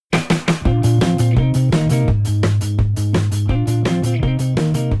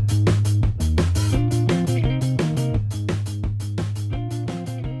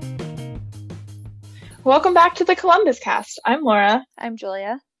Welcome back to the Columbus Cast. I'm Laura. I'm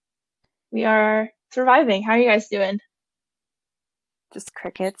Julia. We are surviving. How are you guys doing? Just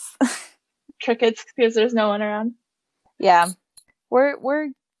crickets. Crickets because there's no one around. Yeah. We're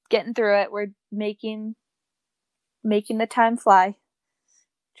getting through it. We're making the time fly.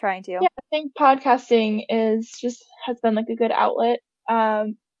 Trying to. Yeah, I think podcasting has been like a good outlet,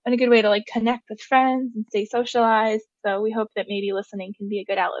 and a good way to like connect with friends and stay socialized. So we hope that maybe listening can be a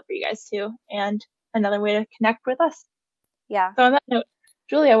good outlet for you guys too, and another way to connect with us. Yeah. So on that note,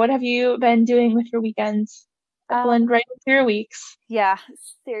 Julia, what have you been doing with your weekends that blend right into your weeks? Yeah,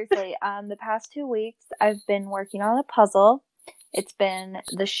 seriously. The past 2 weeks I've been working on a puzzle. It's been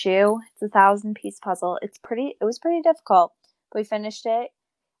the shoe. It's a 1,000-piece puzzle. It was pretty difficult, but we finished it.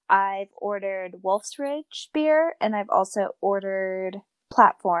 I've ordered Wolf's Ridge beer and I've also ordered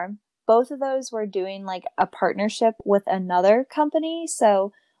Platform. Both of those were doing like a partnership with another company.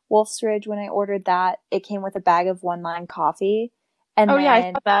 So Wolf's Ridge, when I ordered that, it came with a bag of One Line coffee. And Oh yeah, I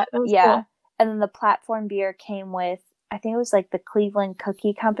then, saw that. That was yeah. cool. And then the Platform beer came with, I think it was like the Cleveland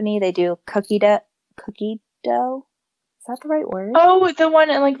Cookie Company. They do cookie dough. Cookie dough? Is that the right word? Oh, the one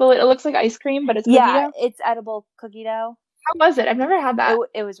and like it looks like ice cream, but it's cookie Yeah, dough. it's edible cookie dough. How was it? I've never had that.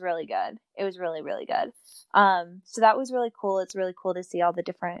 It was really good. It was really, really good. So that was really cool. It's really cool to see all the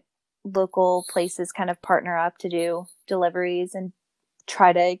different local places kind of partner up to do deliveries and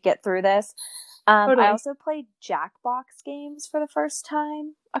try to get through this. I Totally. also played Jackbox games for the first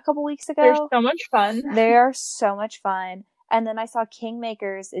time a couple weeks They're ago. so much fun. They are so much fun. And then I saw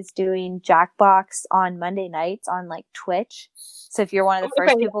Kingmakers is doing Jackbox on Monday nights on like Twitch. So if you're one of the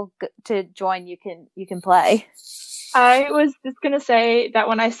first people to join, you can play. I was just gonna say that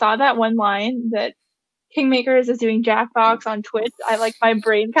when I saw that one line that Kingmakers is doing Jackbox on Twitch, my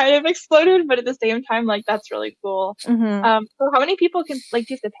brain kind of exploded, but at the same time, like that's really cool. Mm-hmm. So how many people do you have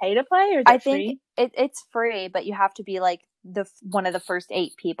to pay to play, or is it free? It's free, but you have to be like one of the first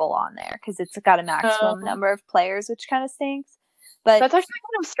 8 people on there because it's got a maximum number of players, which kind of stinks. But that's actually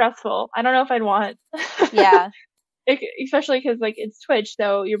kind of stressful. I don't know if I'd want. Yeah. Especially because like it's Twitch,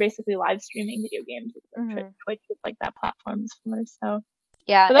 so you're basically live streaming video games. Mm-hmm. Twitch is like that platform for, so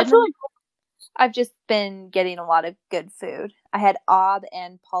yeah. So that's really cool. I've just been getting a lot of good food. I had Ob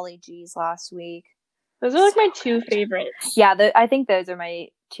and Polly G's last week. Those are like my 2 favorites. Yeah, I think those are my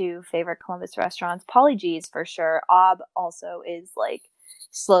 2 favorite Columbus restaurants. Polly G's for sure. Ob also is like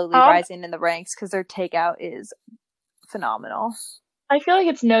slowly rising in the ranks because their takeout is phenomenal. I feel like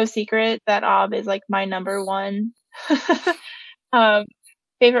it's no secret that Ob is like my number 1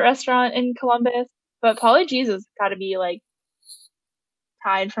 favorite restaurant in Columbus, but Polly G's has got to be like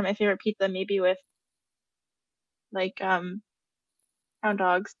tied for my favorite pizza, maybe with like Hound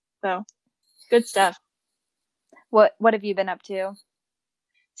Dogs. So good stuff. What have you been up to?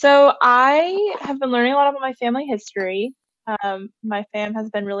 So I have been learning a lot about my family history. My fam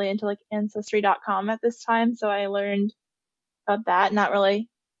has been really into like ancestry.com at this time, so I learned about that. Not really.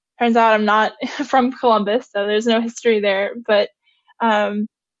 Turns out I'm not from Columbus, so there's no history there. But I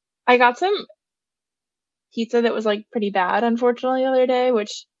got some pizza that was like pretty bad, unfortunately, the other day,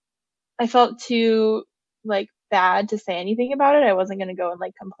 which I felt too like bad to say anything about it. I wasn't gonna go and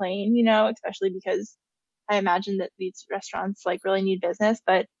like complain, especially because I imagine that these restaurants like really need business,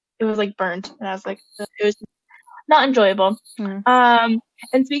 but it was like burnt, and I was like, it was not enjoyable.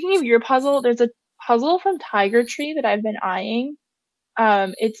 And speaking of your puzzle, there's a puzzle from Tiger Tree that I've been eyeing.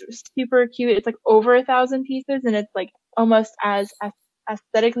 It's super cute. It's like over 1,000 pieces, and it's like almost as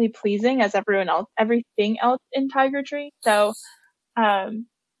aesthetically pleasing as everything else in Tiger Tree. So, that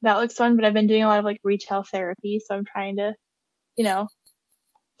looks fun. But I've been doing a lot of like retail therapy, so I'm trying to,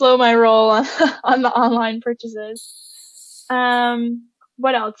 slow my roll on the online purchases.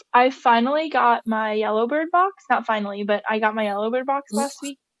 What else? I finally got my Yellowbird box. Not finally, but I got my Yellowbird box last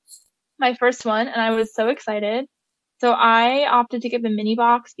week. My first one, and I was so excited. So I opted to get the mini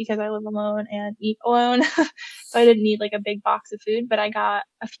box because I live alone and eat alone. So I didn't need like a big box of food, but I got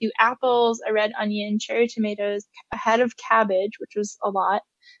a few apples, a red onion, cherry tomatoes, a head of cabbage, which was a lot,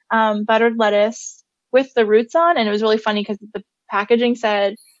 buttered lettuce with the roots on. And it was really funny because the packaging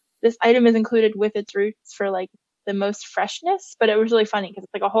said this item is included with its roots for like the most freshness, but it was really funny because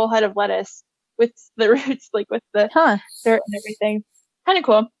it's like a whole head of lettuce with the roots, like with the dirt and everything. Kind of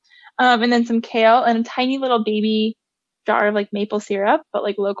cool. And then some kale and a tiny little baby jar of like maple syrup, but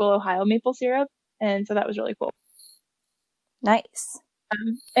like local Ohio maple syrup. And so that was really cool. Nice.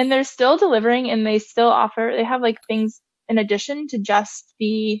 And they're still delivering, and they have like things in addition to just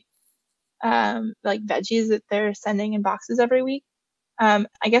the like veggies that they're sending in boxes every week. I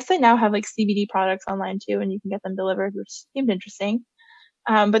guess they now have like CBD products online too, and you can get them delivered, which seemed interesting.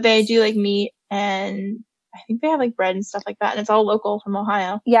 But they do like meat and I think they have like bread and stuff like that, and it's all local from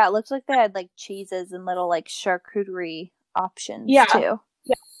Ohio. Yeah, it looks like they had like cheeses and little like charcuterie options Yeah, too.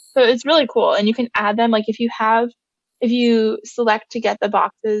 yeah. So it's really cool, and you can add them like if you select to get the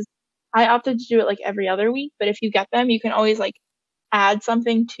boxes. I opted to do it like every other week, but if you get them, you can always like add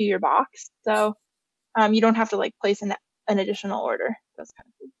something to your box, so you don't have to like place an additional order. That's kind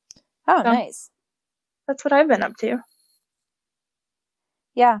of cool. Oh, So nice. that's what I've been up to.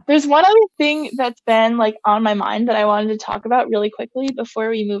 Yeah. There's one other thing that's been like on my mind that I wanted to talk about really quickly before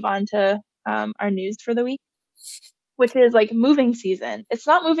we move on to our news for the week, which is like moving season. It's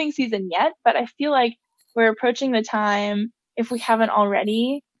not moving season yet, but I feel like we're approaching the time, if we haven't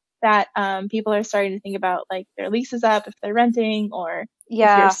already, that people are starting to think about like their leases up if they're renting, or if you're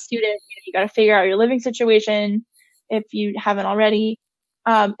a Yeah. student, you got to figure out your living situation if you haven't already.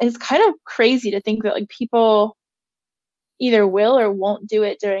 It's kind of crazy to think that like people either will or won't do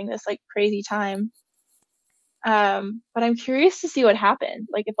it during this like crazy time. But I'm curious to see what happens.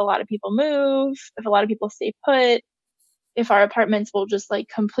 Like if a lot of people move, if a lot of people stay put, if our apartments will just like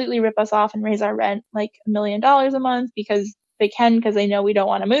completely rip us off and raise our rent like $1 million a month because they can, because they know we don't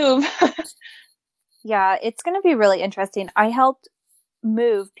want to move. Yeah, it's going to be really interesting. I helped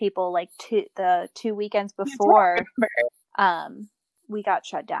move people like the 2 weekends That's what I before we got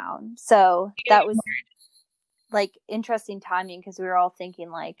shut down. So that was like interesting timing because we were all thinking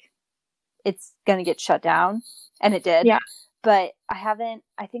like it's going to get shut down, and it did. Yeah. But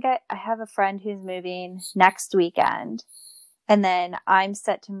I think I have a friend who's moving next weekend, and then I'm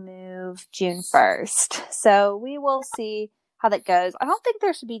set to move June 1st. So we will see how that goes. I don't think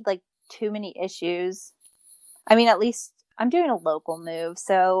there should be like too many issues. I mean, at least I'm doing a local move.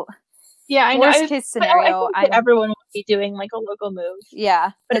 So Yeah, I know. worst case I scenario, think that everyone will be doing like a local move,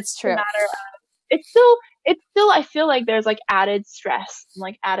 yeah, but it's that's just a true. matter of it's still I feel like there's like added stress and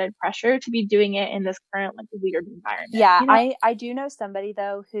like added pressure to be doing it in this current like weird environment. Yeah, You know? I do know somebody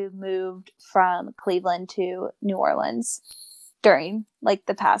though who moved from Cleveland to New Orleans during like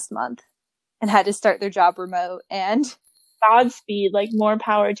the past month and had to start their job remote, and Godspeed, like more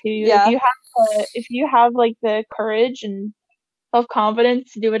power to you. yeah. If you have like the courage and self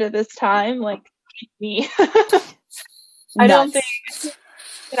confidence to do it at this time, like me. I don't think Nuts.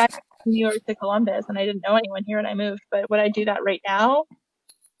 that I moved from New York to Columbus and I didn't know anyone here when I moved, but would I do that right now?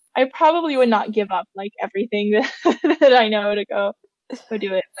 I probably would not give up like everything that I know to go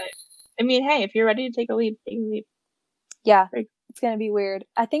do it. But I mean, hey, if you're ready to take a leap, take a leap. Yeah, Like, it's gonna be weird.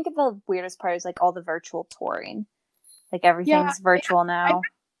 I think the weirdest part is like all the virtual touring. Like yeah, everything's virtual now.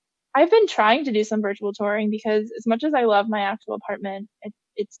 I've been trying to do some virtual touring because as much as I love my actual apartment,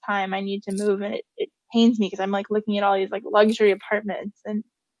 it's time I need to move, and it pains me because I'm like looking at all these like luxury apartments, and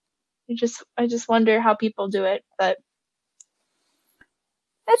I just wonder how people do it. But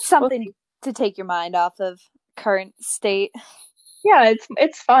It's we'll something see. to take your mind off of current state. Yeah,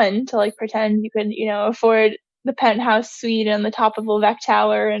 it's fun to like pretend you can, afford the penthouse suite on the top of Levesque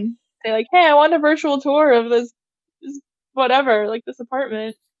Tower and say like, hey, I want a virtual tour of this whatever, like this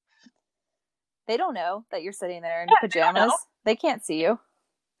apartment. They don't know that you're sitting there in Yeah, they don't know. pajamas. They can't see you.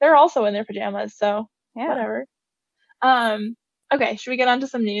 They're also in their pajamas, so Yeah. whatever. Okay, should we get on to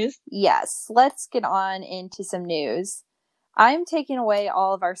some news? Yes, let's get on into some news. I'm taking away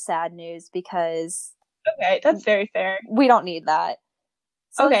all of our sad news because Okay, that's very fair. we don't need that.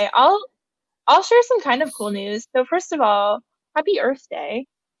 So Okay, I'll share some kind of cool news. So first of all, happy Earth Day.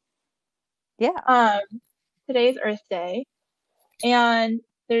 yeah. Today's Earth Day, and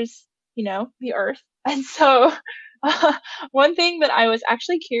there's, the Earth. And so, one thing that I was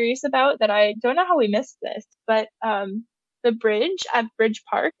actually curious about that I don't know how we missed this, but the bridge at Bridge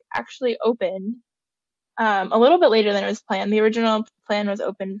Park actually opened a little bit later than it was planned. The original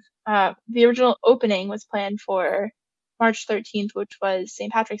opening was planned for March 13th, which was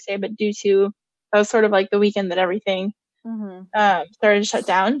St. Patrick's Day, but due to that was sort of like the weekend that everything started to shut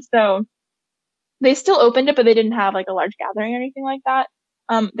down. So they still opened it, but they didn't have like a large gathering or anything like that.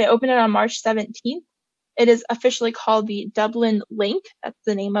 They opened it on March 17th. It is officially called the Dublin Link. That's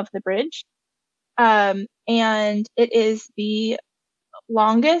the name of the bridge. And it is the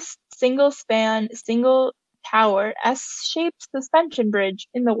longest single span, single tower, S-shaped suspension bridge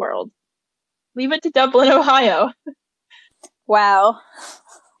in the world. Leave it to Dublin, Ohio. Wow.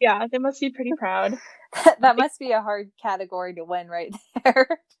 Yeah, they must be pretty proud. That must be a hard category to win right there.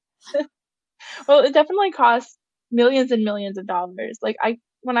 Well, it definitely costs millions and millions of dollars. Like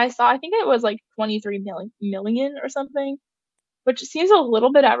when I saw, I think it was like 23 million or something, which seems a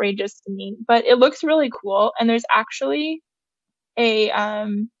little bit outrageous to me, but it looks really cool. And there's actually a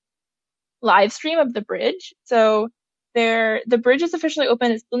live stream of the bridge. So the bridge is officially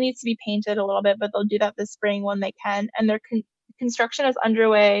open. It still needs to be painted a little bit, but they'll do that this spring when they can. And their construction is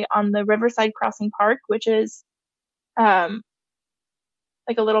underway on the Riverside Crossing Park, which is um,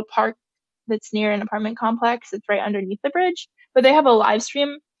 like a little park that's near an apartment complex. It's right underneath the bridge. But they have a live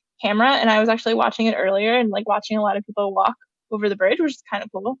stream camera, and I was actually watching it earlier and like watching a lot of people walk over the bridge, which is kind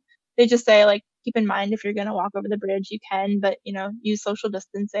of cool. They just say like keep in mind if you're gonna walk over the bridge, you can, but use social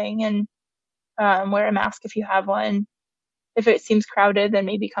distancing and wear a mask if you have one. If it seems crowded, then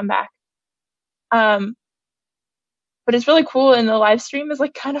maybe come back. Um, but it's really cool, and the live stream is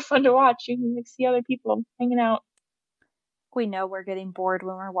like kind of fun to watch. You can like see other people hanging out. We know we're getting bored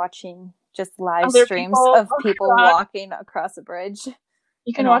when we're watching just live Other streams people of people walking across a bridge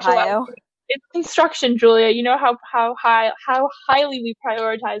You can in watch Ohio. a live stream. It's construction, Julia. You know how highly we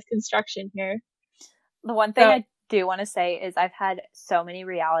prioritize construction here. The one thing I do want to say is I've had so many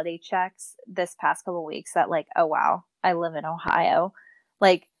reality checks this past couple weeks that like, oh wow, I live in Ohio.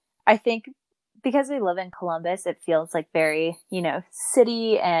 Like, I think because we live in Columbus, it feels like very,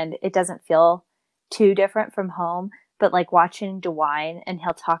 city, and it doesn't feel too different from home. But like watching DeWine, and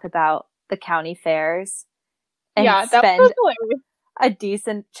he'll talk about the county fairs and spend a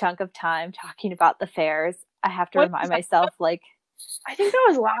decent chunk of time talking about the fairs. I have to remind myself, like, I think that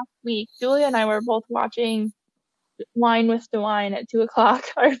was last week. Julia and I were both watching Wine with DeWine at 2:00,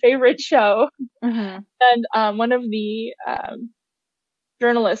 our favorite show. Mm-hmm. And one of the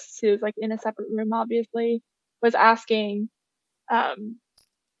journalists, who's like in a separate room, obviously, was asking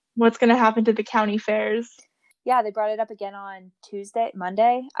what's going to happen to the county fairs. Yeah, they brought it up again on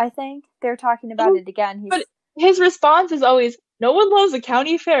Monday, I think. They're talking about it again. But his response is always, no one loves a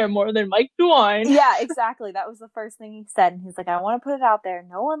county fair more than Mike DeWine. Yeah, exactly. That was the first thing he said. And he's like, I want to put it out there.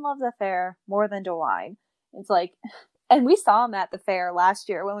 No one loves a fair more than DeWine. It's like, and we saw him at the fair last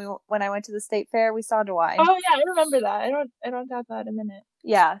year when I went to the state fair. We saw DeWine. Oh yeah, I remember that. I don't doubt that a minute.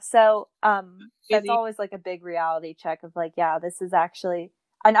 Yeah, so that's always like a big reality check of like, yeah, this is actually,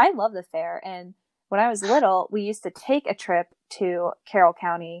 and I love the fair. And when I was little, we used to take a trip to Carroll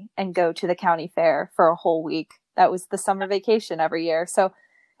County and go to the county fair for a whole week. That was the summer vacation every year. So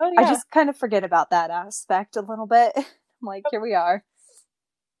I just kind of forget about that aspect a little bit. I'm like, here we are.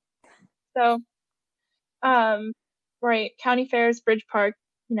 So, right, county fairs, Bridge Park,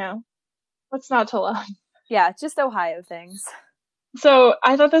 what's not to love? Yeah, just Ohio things. So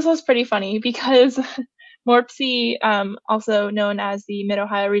I thought this was pretty funny because MORPC, also known as the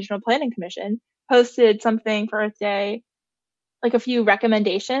Mid-Ohio Regional Planning Commission, posted something for Earth Day, like a few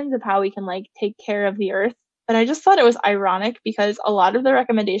recommendations of how we can like take care of the earth. And I just thought it was ironic because a lot of the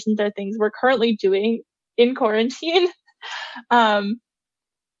recommendations are things we're currently doing in quarantine.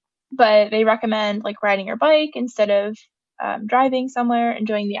 But they recommend like riding your bike instead of driving somewhere,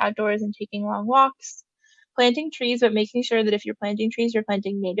 enjoying the outdoors and taking long walks, planting trees, but making sure that if you're planting trees, you're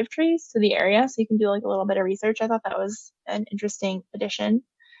planting native trees to the area. So you can do like a little bit of research. I thought that was an interesting addition.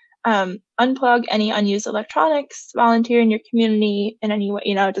 Unplug any unused electronics, volunteer in your community in any way,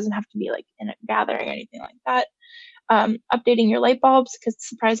 it doesn't have to be like in a gathering or anything like that. Updating your light bulbs, because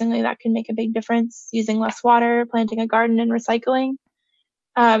surprisingly that can make a big difference. Using less water, planting a garden, and recycling.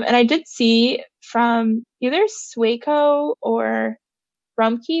 And I did see from either Swaco or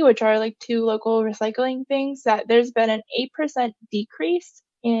Rumpke, which are like two local recycling things, that there's been an 8% decrease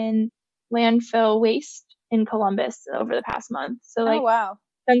in landfill waste in Columbus over the past month. So like, oh, wow.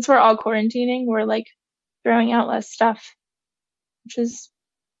 Since we're all quarantining, we're like throwing out less stuff, which is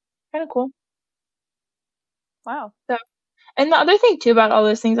kind of cool. Wow. So, and the other thing too about all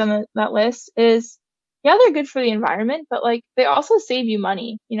those things on that list is, yeah, they're good for the environment, but like they also save you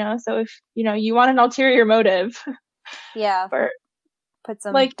money, So if you want an ulterior motive, yeah, or put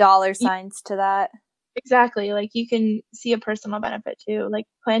some like dollar signs to that. Exactly, like you can see a personal benefit too, like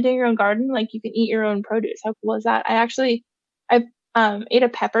planting your own garden, like you can eat your own produce. How cool is that? I ate a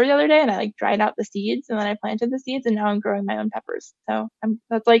pepper the other day, and I like dried out the seeds, and then I planted the seeds, and now I'm growing my own peppers. So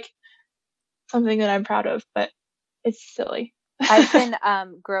that's like something that I'm proud of, but it's silly. I've been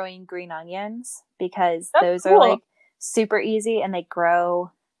growing green onions because those are like super easy, and they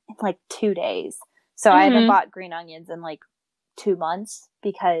grow in like 2 days. So I haven't bought green onions in like 2 months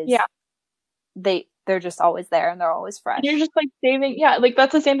because they're just always there and they're always fresh. And you're just like saving, like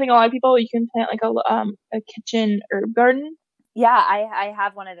that's the same thing. A lot of people, you can plant like a kitchen herb garden. Yeah, I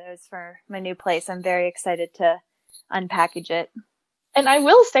have one of those for my new place. I'm very excited to unpackage it. And I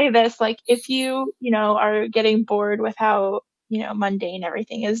will say this, like if you, are getting bored with how, mundane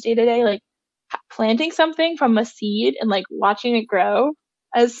everything is day to day, like planting something from a seed and like watching it grow,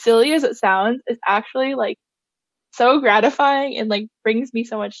 as silly as it sounds, is actually like so gratifying and like brings me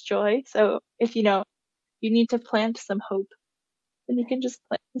so much joy. So if You need to plant some hope. And you can just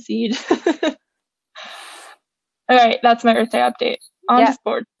plant the seed. All right, that's my Earth Day update. On to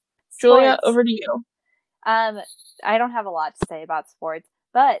sports. Julia, over to you. I don't have a lot to say about sports,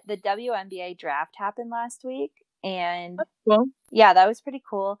 but the WNBA draft happened last week, and cool. Yeah, that was pretty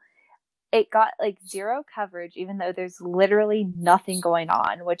cool. It got like zero coverage, even though there's literally nothing going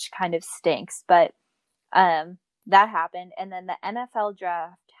on, which kind of stinks. But that happened, and then the NFL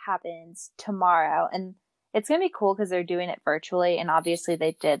draft happens tomorrow, and it's gonna be cool because they're doing it virtually, and obviously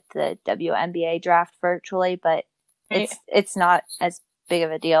they did the WNBA draft virtually, but it's not as big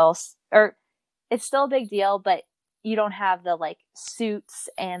of a deal, or it's still a big deal, but you don't have the like suits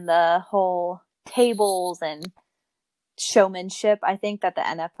and the whole tables and showmanship I think that the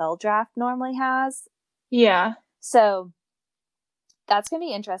NFL draft normally has. Yeah. So that's going to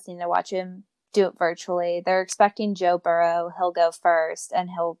be interesting to watch him do it virtually. They're expecting Joe Burrow. He'll go first, and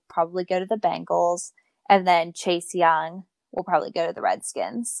he'll probably go to the Bengals. And then Chase Young will probably go to the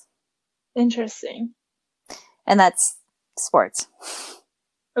Redskins. Interesting. And that's sports.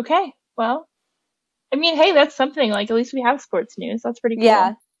 Okay. Well, I mean, hey, that's something. Like, at least we have sports news. That's pretty cool.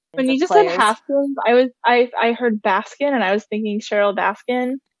 Yeah. When you just said Haskins, I heard Baskin, and I was thinking Cheryl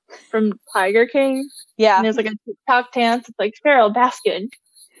Baskin from Tiger King. Yeah. And there's like a TikTok dance. It's like Cheryl Baskin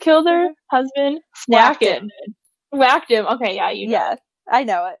killed her husband, whacked him. Okay, yeah, you know. Yeah, I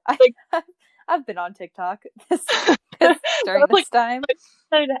know it. I've been on TikTok during this time.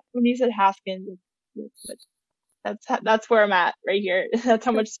 When you said Haskins, that's where I'm at right here. That's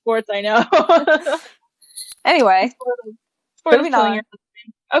how much sports I know. Anyway, moving on.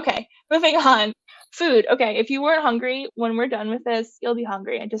 Okay, moving on. Food. Okay, if you weren't hungry when we're done with this, you'll be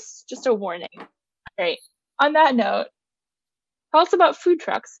hungry. And just a warning. All right. On that note, tell us about food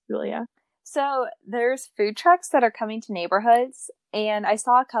trucks, Julia. So there's food trucks that are coming to neighborhoods, and I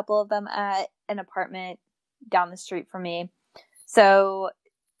saw a couple of them at an apartment down the street from me. So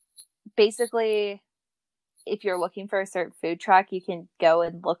basically, if you're looking for a certain food truck, you can go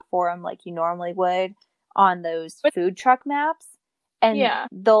and look for them like you normally would on those food truck maps. And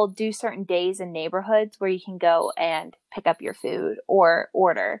they'll do certain days in neighborhoods where you can go and pick up your food or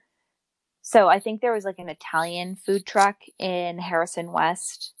order. So I think there was like an Italian food truck in Harrison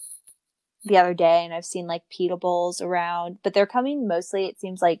West the other day, and I've seen like pita bowls around, but they're coming mostly, it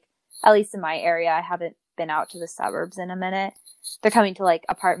seems like, at least in my area. I haven't been out to the suburbs in a minute. They're coming to like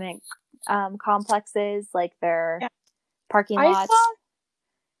apartment complexes, like their parking lots.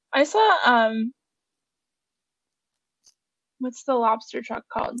 I saw what's the lobster truck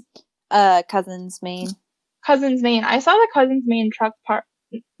called? Cousins Maine. Cousins Maine. I saw the Cousins Maine truck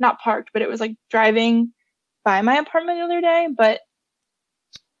not parked, but it was like driving by my apartment the other day. But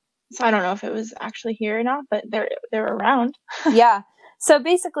so I don't know if it was actually here or not, but they're around. Yeah. So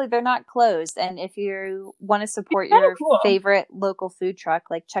basically, they're not closed. And if you want to support your favorite local food truck,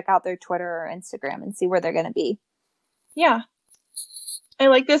 like check out their Twitter or Instagram and see where they're going to be. Yeah. I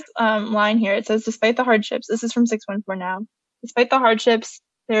like this line here. It says, despite the hardships, this is from 614 Now. Despite the hardships,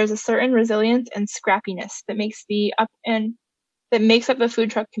 there is a certain resilience and scrappiness that makes up the food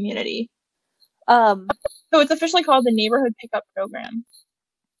truck community. So it's officially called the Neighborhood Pickup Program.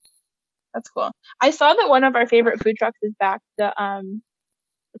 That's cool. I saw that one of our favorite food trucks is back.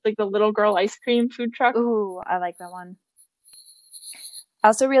 It's like the little girl ice cream food truck. Ooh, I like that one. I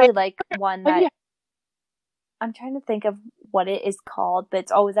also really like one that I'm trying to think of what it is called, but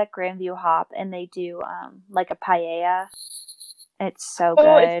it's always at Grandview Hop, and they do like a paella. It's so good.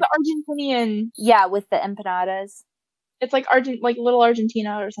 Oh, it's the Argentinian. Yeah, with the empanadas. It's like little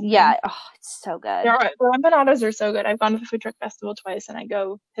Argentina or something. Yeah, it's so good. The empanadas are so good. I've gone to the food truck festival twice, and I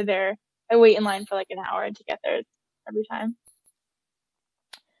go to there. I wait in line for like an hour to get there every time.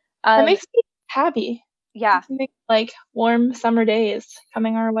 That makes me happy. Yeah. Like warm summer days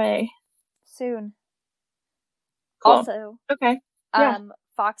coming our way soon. Cool. Also, okay.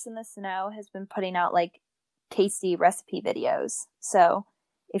 Fox in the Snow has been putting out like tasty recipe videos. So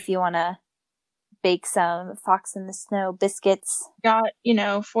if you want to bake some Fox in the Snow biscuits, got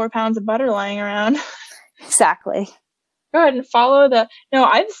 4 pounds of butter lying around. Exactly. Go ahead and follow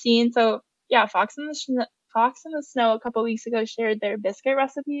I've seen Fox in the Snow a couple weeks ago shared their biscuit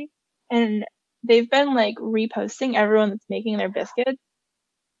recipe, and they've been like reposting everyone that's making their biscuits.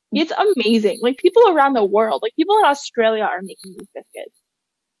 It's amazing. Like people around the world, like people in Australia are making these biscuits.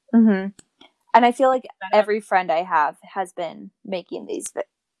 Mm-hmm. And I feel like every friend I have has been making these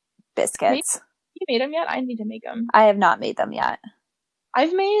biscuits. You made them yet? I need to make them. I have not made them yet.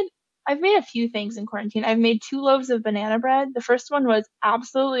 I've made a few things in quarantine. I've made 2 loaves of banana bread. The first one was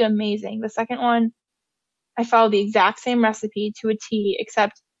absolutely amazing. The second one, I followed the exact same recipe to a T,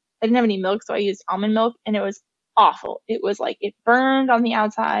 except I didn't have any milk, so I used almond milk, and it was awful. It was like it burned on the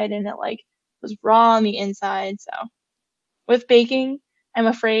outside and it like was raw on the inside. So with baking, I'm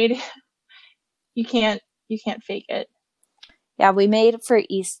afraid you can't fake it. Yeah, we made for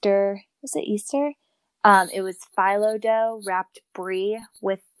Easter. Was it Easter? It was phyllo dough wrapped brie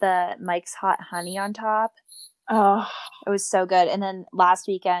with the Mike's Hot Honey on top. Oh, it was so good. And then last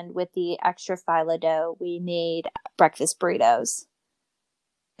weekend with the extra phyllo dough, we made breakfast burritos,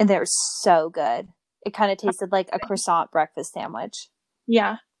 and they were so good. It kind of tasted like a croissant breakfast sandwich.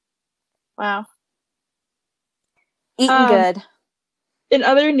 Yeah. Wow. Eating good. In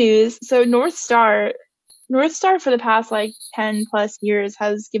other news, so North Star for the past like 10 plus years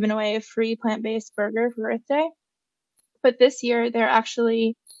has given away a free plant-based burger for Earth Day. But this year they're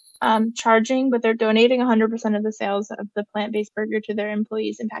actually charging, but they're donating 100% of the sales of the plant-based burger to their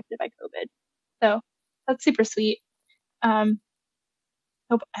employees impacted by COVID. So that's super sweet.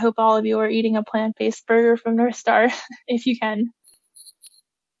 Hope all of you are eating a plant-based burger from North Star if you can.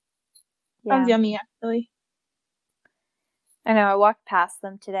 Yeah. Sounds yummy, actually. I know. I walked past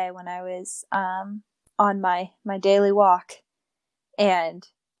them today when I was on my daily walk, and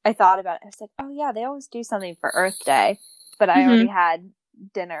I thought about it. I was like, oh yeah, they always do something for Earth Day, but I already had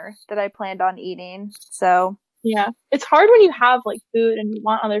dinner that I planned on eating. So yeah, it's hard when you have like food and you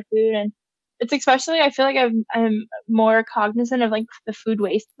want other food, and it's especially, I feel like I'm more cognizant of like the food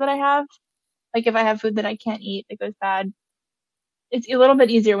waste that I have. Like if I have food that I can't eat that goes bad, it's a little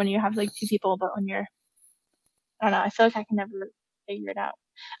bit easier when you have like two people, but when you're, I don't know, I feel like I can never figure it out.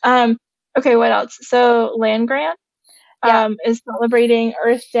 Okay, what else? So Land Grant is celebrating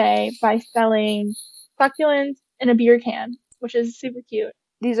Earth Day by selling succulents in a beer can, which is super cute.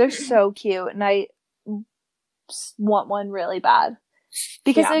 These are so cute, and I want one really bad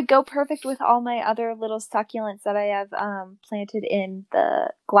because it'd go perfect with all my other little succulents that I have planted in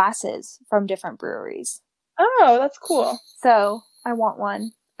the glasses from different breweries. Oh, that's cool. So I want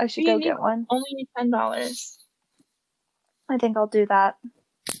one. I should go get one. Only $10. I think I'll do that.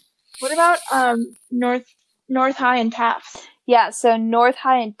 What about North High and Taft's? Yeah, so North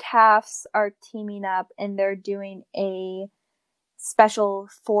High and Taft's are teaming up, and they're doing a special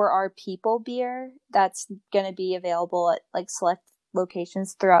For Our People beer that's going to be available at like select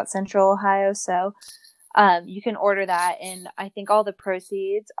locations throughout Central Ohio. So you can order that, and I think all the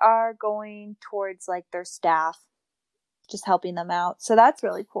proceeds are going towards like their staff, just helping them out. So that's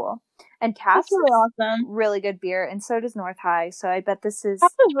really cool. And Taft's really awesome. Really good beer, and so does North High. So I bet this is...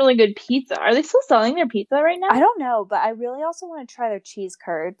 Taft's has really good pizza. Are they still selling their pizza right now? I don't know, but I really also want to try their cheese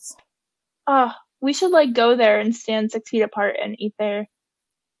curds. Oh, we should like go there and stand 6 feet apart and eat there.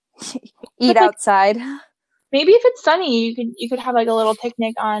 Eat outside. Maybe if it's sunny, you could have like a little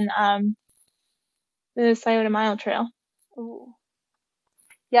picnic on the Scioto Mile Trail. Ooh.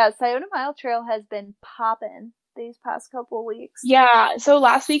 Yeah, Scioto Mile Trail has been popping these past couple of weeks. Yeah, so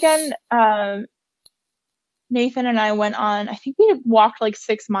last weekend, Nathan and I went on, I think we had walked like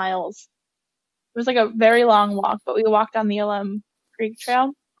 6 miles. It was like a very long walk, but we walked on the Elam Creek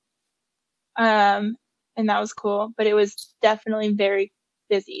Trail. And that was cool, but it was definitely very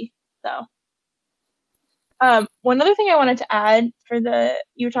busy. So, one other thing I wanted to add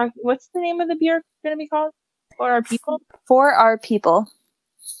you were talking, what's the name of the beer going to be called? For Our People? For Our People.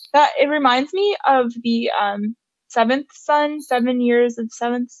 That, it reminds me of the, Seventh Son, 7 Years of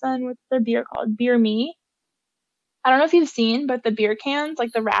Seventh Son. What's their beer called? Beer Me. I don't know if you've seen, but the beer cans,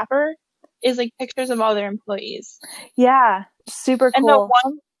 like the wrapper, is like pictures of all their employees. Yeah, super cool. And the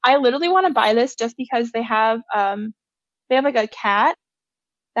one, I literally want to buy this just because they have like a cat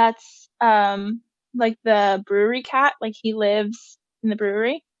that's like the brewery cat, like he lives in the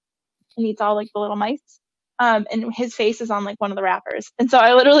brewery and eats all like the little mice. And his face is on like one of the wrappers. And so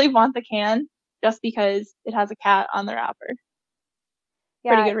I literally want the can just because it has a cat on the wrapper.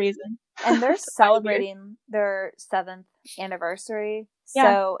 Yeah, pretty good reason. And they're celebrating their 7th anniversary.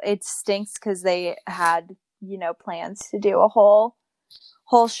 So it stinks because they had, plans to do a whole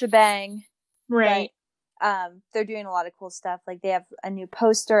shebang. Right. But, they're doing a lot of cool stuff. Like they have a new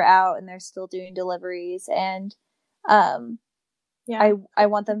poster out and they're still doing deliveries. And I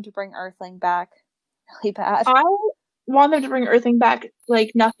want them to bring Earthling back really bad. I want them to bring Earthling back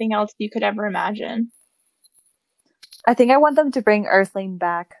like nothing else you could ever imagine. I think I want them to bring Earthling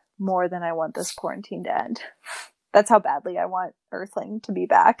back more than I want this quarantine to end. That's how badly I want Earthling to be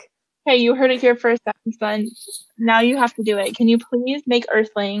back. Hey, you heard it here first, son. Now you have to do it. Can you please make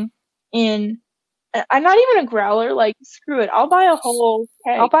Earthling in... I'm not even a growler. Like, screw it. I'll buy a whole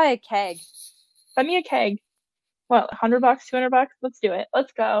keg. I'll buy a keg. Send me a keg. What, $100, $200? Let's do it.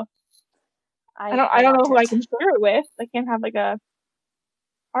 Let's go. I don't know who I can share it with. I can't have like a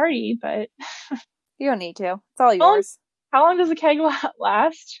party, but You don't need to. It's all how long, yours. how long does a keg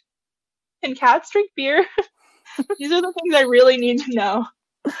last? Can cats drink beer? These are the things I really need to know.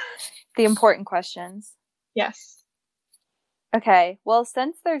 The important questions. Yes. Okay. Well,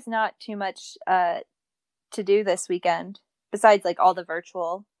 since there's not too much to do this weekend, besides like all the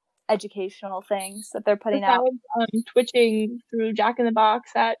virtual educational things that they're putting out. Besides twitching through Jack in the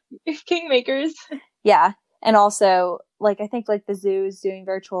Box at Kingmakers. Yeah. And also, like, I think like the zoo's doing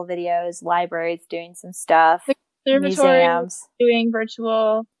virtual videos, libraries doing some stuff, The observatory museums doing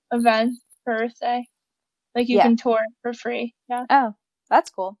virtual events for Earth Day. Like you can tour for free. Yeah. Oh, that's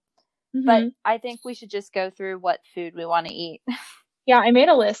cool. Mm-hmm. But I think we should just go through what food we want to eat. Yeah, I made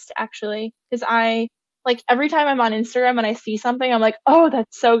a list actually because I like every time I'm on Instagram and I see something, I'm like, oh,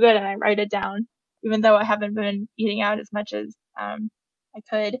 that's so good, and I write it down, even though I haven't been eating out as much as I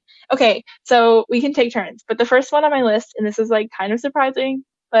could. Okay, so we can take turns, but the first one on my list, and this is like kind of surprising,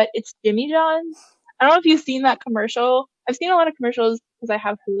 but it's Jimmy John's. I don't know if you've seen that commercial. I've seen a lot of commercials because I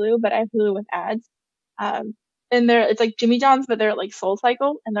have Hulu, but I have Hulu with ads. Um, and it's like Jimmy John's, but they're like Soul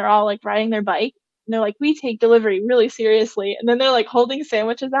Cycle, and they're all like riding their bike. And they're like, we take delivery really seriously. And then they're like holding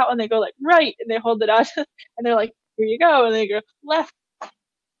sandwiches out and they go like, right. And they hold it out and they're like, here you go. And they go left,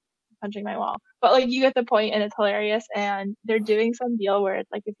 punching my wall. But like, you get the point and it's hilarious. And they're doing some deal where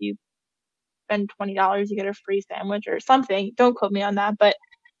it's like, if you spend $20, you get a free sandwich or something. Don't quote me on that, but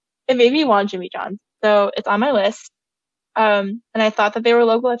it made me want Jimmy John's. So it's on my list. And I thought that they were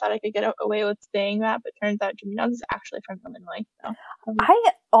local. I thought I could get away with saying that, but turns out Jimmy John's is actually from Illinois. So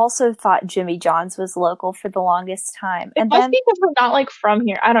I also thought Jimmy John's was local for the longest time. It must be because we're not like from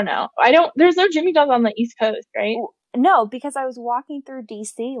here. I don't know. There's no Jimmy John's on the East Coast, right? No, because I was walking through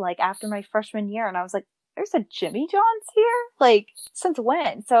DC like after my freshman year and I was like, there's a Jimmy John's here? Like, since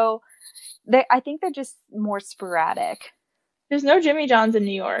when? So I think they're just more sporadic. There's no Jimmy John's in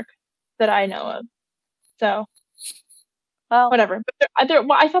New York that I know of. So well, whatever. But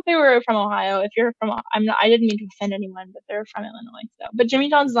I thought they were from Ohio. If you're from, I didn't mean to offend anyone, but they're from Illinois. So, but Jimmy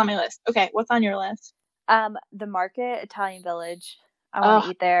John's is on my list. Okay, what's on your list? The Market Italian Village. I want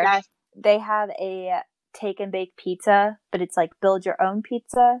to eat there. Yes. They have a take and bake pizza, but it's like build your own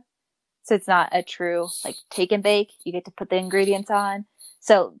pizza. So it's not a true like take and bake. You get to put the ingredients on.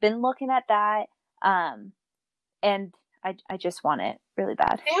 So been looking at that. And I just want it really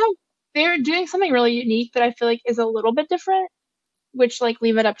bad. They're doing something really unique that I feel like is a little bit different, which like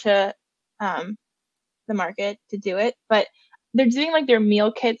leave it up to the Market to do it. But they're doing like their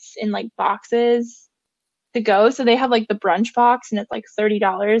meal kits in like boxes to go. So they have like the brunch box and it's like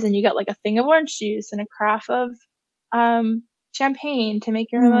 $30 and you get like a thing of orange juice and a carafe of champagne to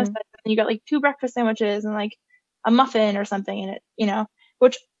make your mimosa. And you got like 2 breakfast sandwiches and like a muffin or something in it,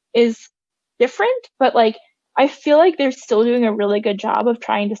 which is different, but like I feel like they're still doing a really good job of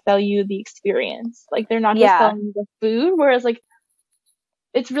trying to sell you the experience. Like they're not just selling you the food, whereas like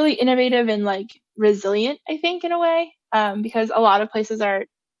it's really innovative and like resilient, I think, in a way. Because a lot of places are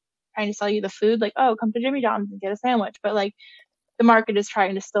trying to sell you the food, like, oh, come to Jimmy John's and get a sandwich. But like the Market is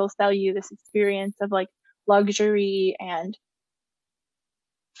trying to still sell you this experience of like luxury and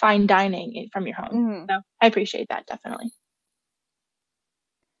fine dining from your home. Mm-hmm. So I appreciate that, definitely.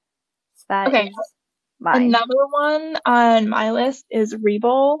 So that is mine. Another one on my list is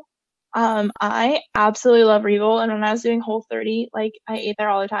Reebol. I absolutely love Reebol, and when I was doing Whole30, like I ate there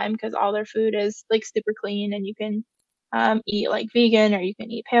all the time because all their food is like super clean, and you can eat like vegan, or you can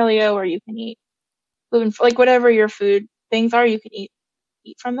eat paleo, or you can eat gluten, like whatever your food things are, you can eat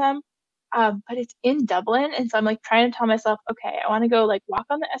from them. But it's in Dublin, and so I'm like trying to tell myself, okay, I want to go like walk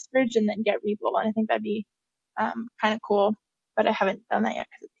on the Eskridge and then get Reebol, and I think that'd be kind of cool. But I haven't done that yet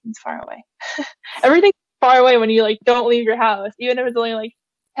because it seems far away. Everything's far away when you like don't leave your house, even if it's only like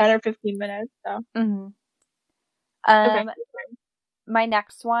 10 or 15 minutes. So. Mm-hmm. Okay. My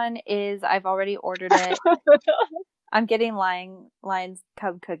next one is I've already ordered it. I'm getting Lions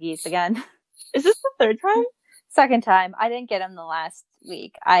Cub cookies again. Is this the third time? Second time. I didn't get them the last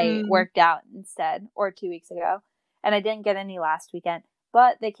week. I worked out instead, or 2 weeks ago, and I didn't get any last weekend.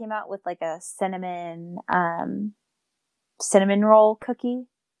 But they came out with like a cinnamon roll cookie,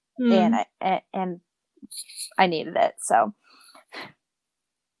 and I needed it. So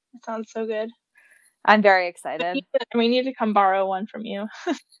it sounds so good. I'm very excited. We need to come borrow one from you.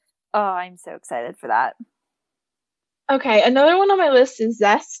 Oh, I'm so excited for that. Okay, another one on my list is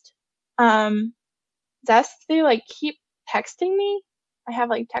Zest. Zest, they like keep texting me. I have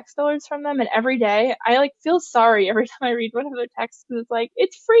like text alerts from them, and every day I like feel sorry every time I read one of their texts because it's like,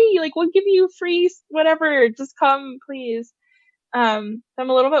 it's free, like we'll give you free whatever, just come please. So I'm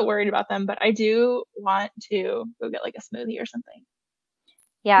a little bit worried about them, but I do want to go get like a smoothie or something.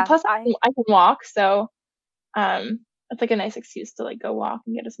 Yeah, Plus, I can walk, so it's like a nice excuse to like go walk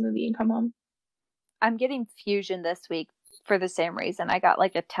and get a smoothie and come home. I'm getting Fusion this week for the same reason. I got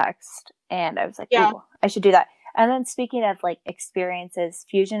like a text and I was like, Yeah. ooh, I should do that. And then speaking of like experiences,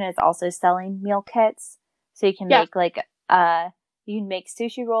 Fusion is also selling meal kits. So you can make like you can make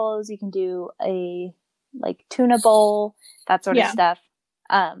sushi rolls, you can do a like tuna bowl, that sort of stuff.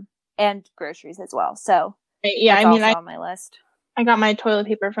 And groceries as well. So that's also on my list. I got my toilet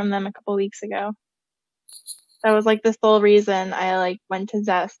paper from them a couple weeks ago. That was like the sole reason I like went to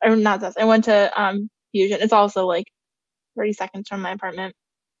Zest, or not Zest. I went to Fusion. It's also like 30 seconds from my apartment,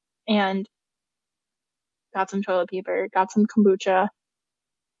 and got some toilet paper, got some kombucha,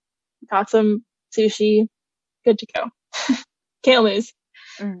 got some sushi. Good to go. Can't lose.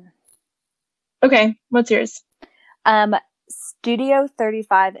 Okay, what's yours? Studio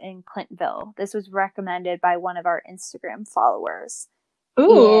 35 in Clintonville. This was recommended by one of our Instagram followers.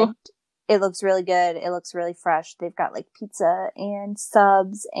 Ooh. And it looks really good. It looks really fresh. They've got like pizza and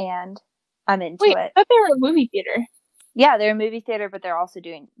subs, and I'm into it. I thought they were a movie theater. Yeah, they're a movie theater, but they also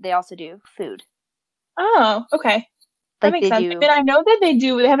do food. Oh, okay. That makes sense. I mean, I know that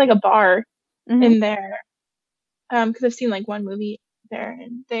they have like a bar in there. Because I've seen like one movie there,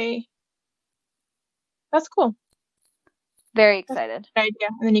 and that's cool. Very excited. Good idea.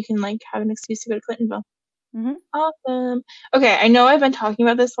 And then you can like have an excuse to go to Clintonville. Awesome. Okay, I know I've been talking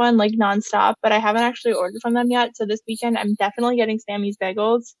about this one like nonstop, but I haven't actually ordered from them yet. So this weekend I'm definitely getting Sammy's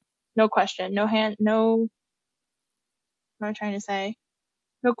Bagels. No question. What am I trying to say?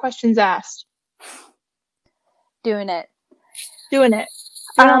 No questions asked. Doing it.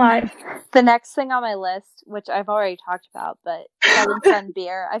 Live. The next thing on my list, which I've already talked about, but Southern Sun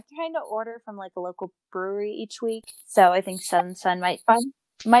beer. I'm trying to order from like a local brewery each week, so I think Southern Sun might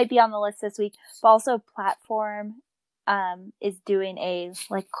be on the list this week. But also Platform is doing a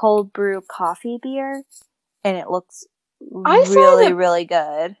like cold brew coffee beer, and it looks really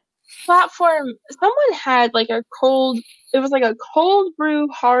good. Platform, someone had like it was like a cold brew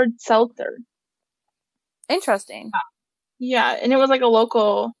hard seltzer. Interesting. Yeah, and it was like a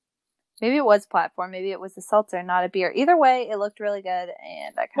local. Maybe it was Platform. Maybe it was a seltzer, not a beer. Either way, it looked really good,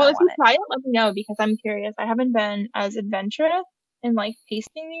 and I kind of want it. Well, if you try it, let me know, because I'm curious. I haven't been as adventurous in like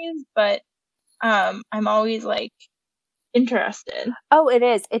tasting these, but I'm always like interested. Oh, it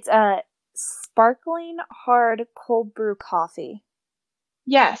is. It's a sparkling hard cold brew coffee.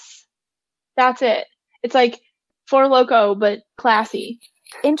 Yes, that's it. It's like Four Loko, but classy.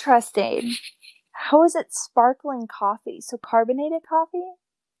 Interesting. How is it sparkling coffee? So carbonated coffee?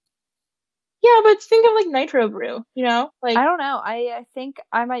 Yeah, but think of like Nitro Brew, you know? Like, I don't know. I think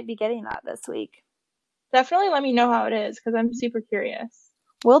I might be getting that this week. Definitely let me know how it is, because I'm super curious.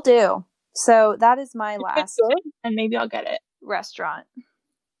 Will do. So that is my last. Good, and maybe I'll get it. Restaurant.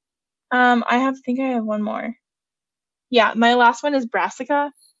 I think I have one more. Yeah, my last one is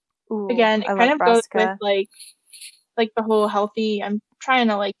Brassica. Ooh, again, it kind of goes with like the whole healthy. I'm trying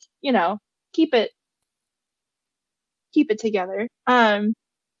to like, keep it together.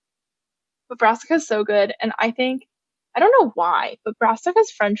 But Brassica is so good, and I don't know why, but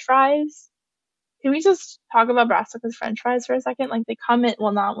Brassica's French fries. Can we just talk about Brassica's French fries for a second? Like, they come in,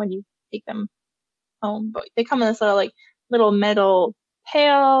 well, not when you take them home, but they come in this little metal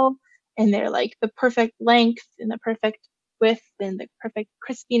pail, and they're like the perfect length and the perfect width and the perfect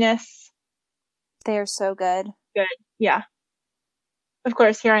crispiness. They are so good. Good, yeah. Of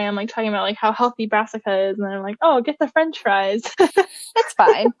course, here I am like talking about like how healthy Brassica is, and then I'm like, oh, get the French fries. That's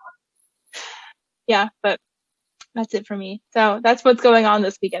fine. Yeah, but that's it for me. So that's what's going on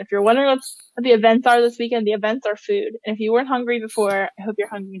this weekend. If you're wondering what the events are this weekend, the events are food. And if you weren't hungry before, I hope you're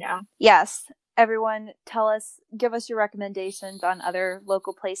hungry now. Yes. Everyone, give us your recommendations on other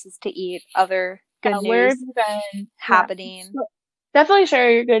local places to eat, other good news where have you been happening. Yeah. Definitely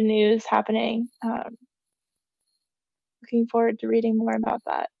share your good news happening. Looking forward to reading more about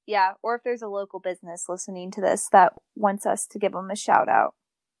that. Yeah, or if there's a local business listening to this that wants us to give them a shout out.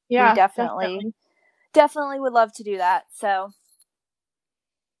 Yeah, we definitely would love to do that. So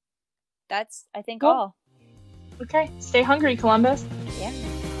that's, I think, all. Okay. Stay hungry, Columbus. Yeah.